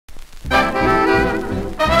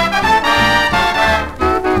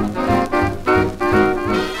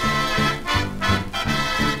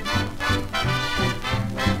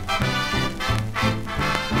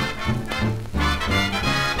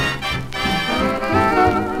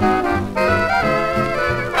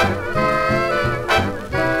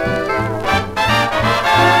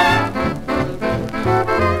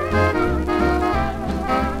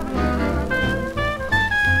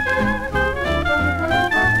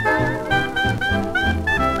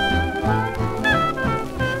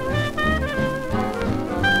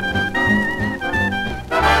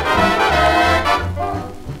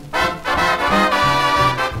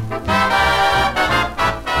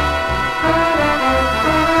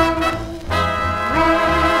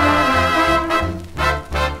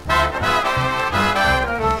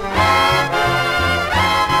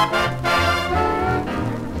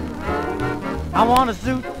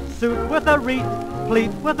with a wreath,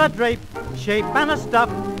 pleat with a drape, shape and a stuff,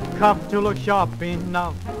 cuff to look sharp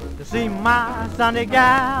enough to see my Sunday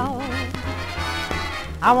gal.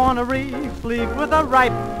 I want a wreath, sleeve with a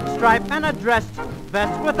ripe stripe and a dress,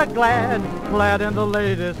 vest with a glad, clad in the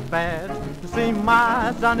latest fads to see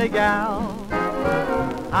my Sunday gal.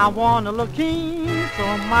 I want to look keen,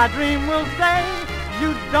 so my dream will say,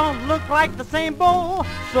 you don't look like the same bull,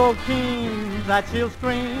 so keen that she'll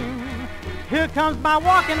scream, here comes my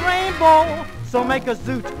walking rainbow. So make a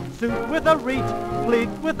zoot, suit with a wreath, pleat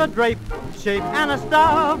with a drape, shape and a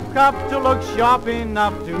stuff, cup to look sharp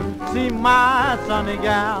enough to see my Sunday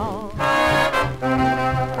gal.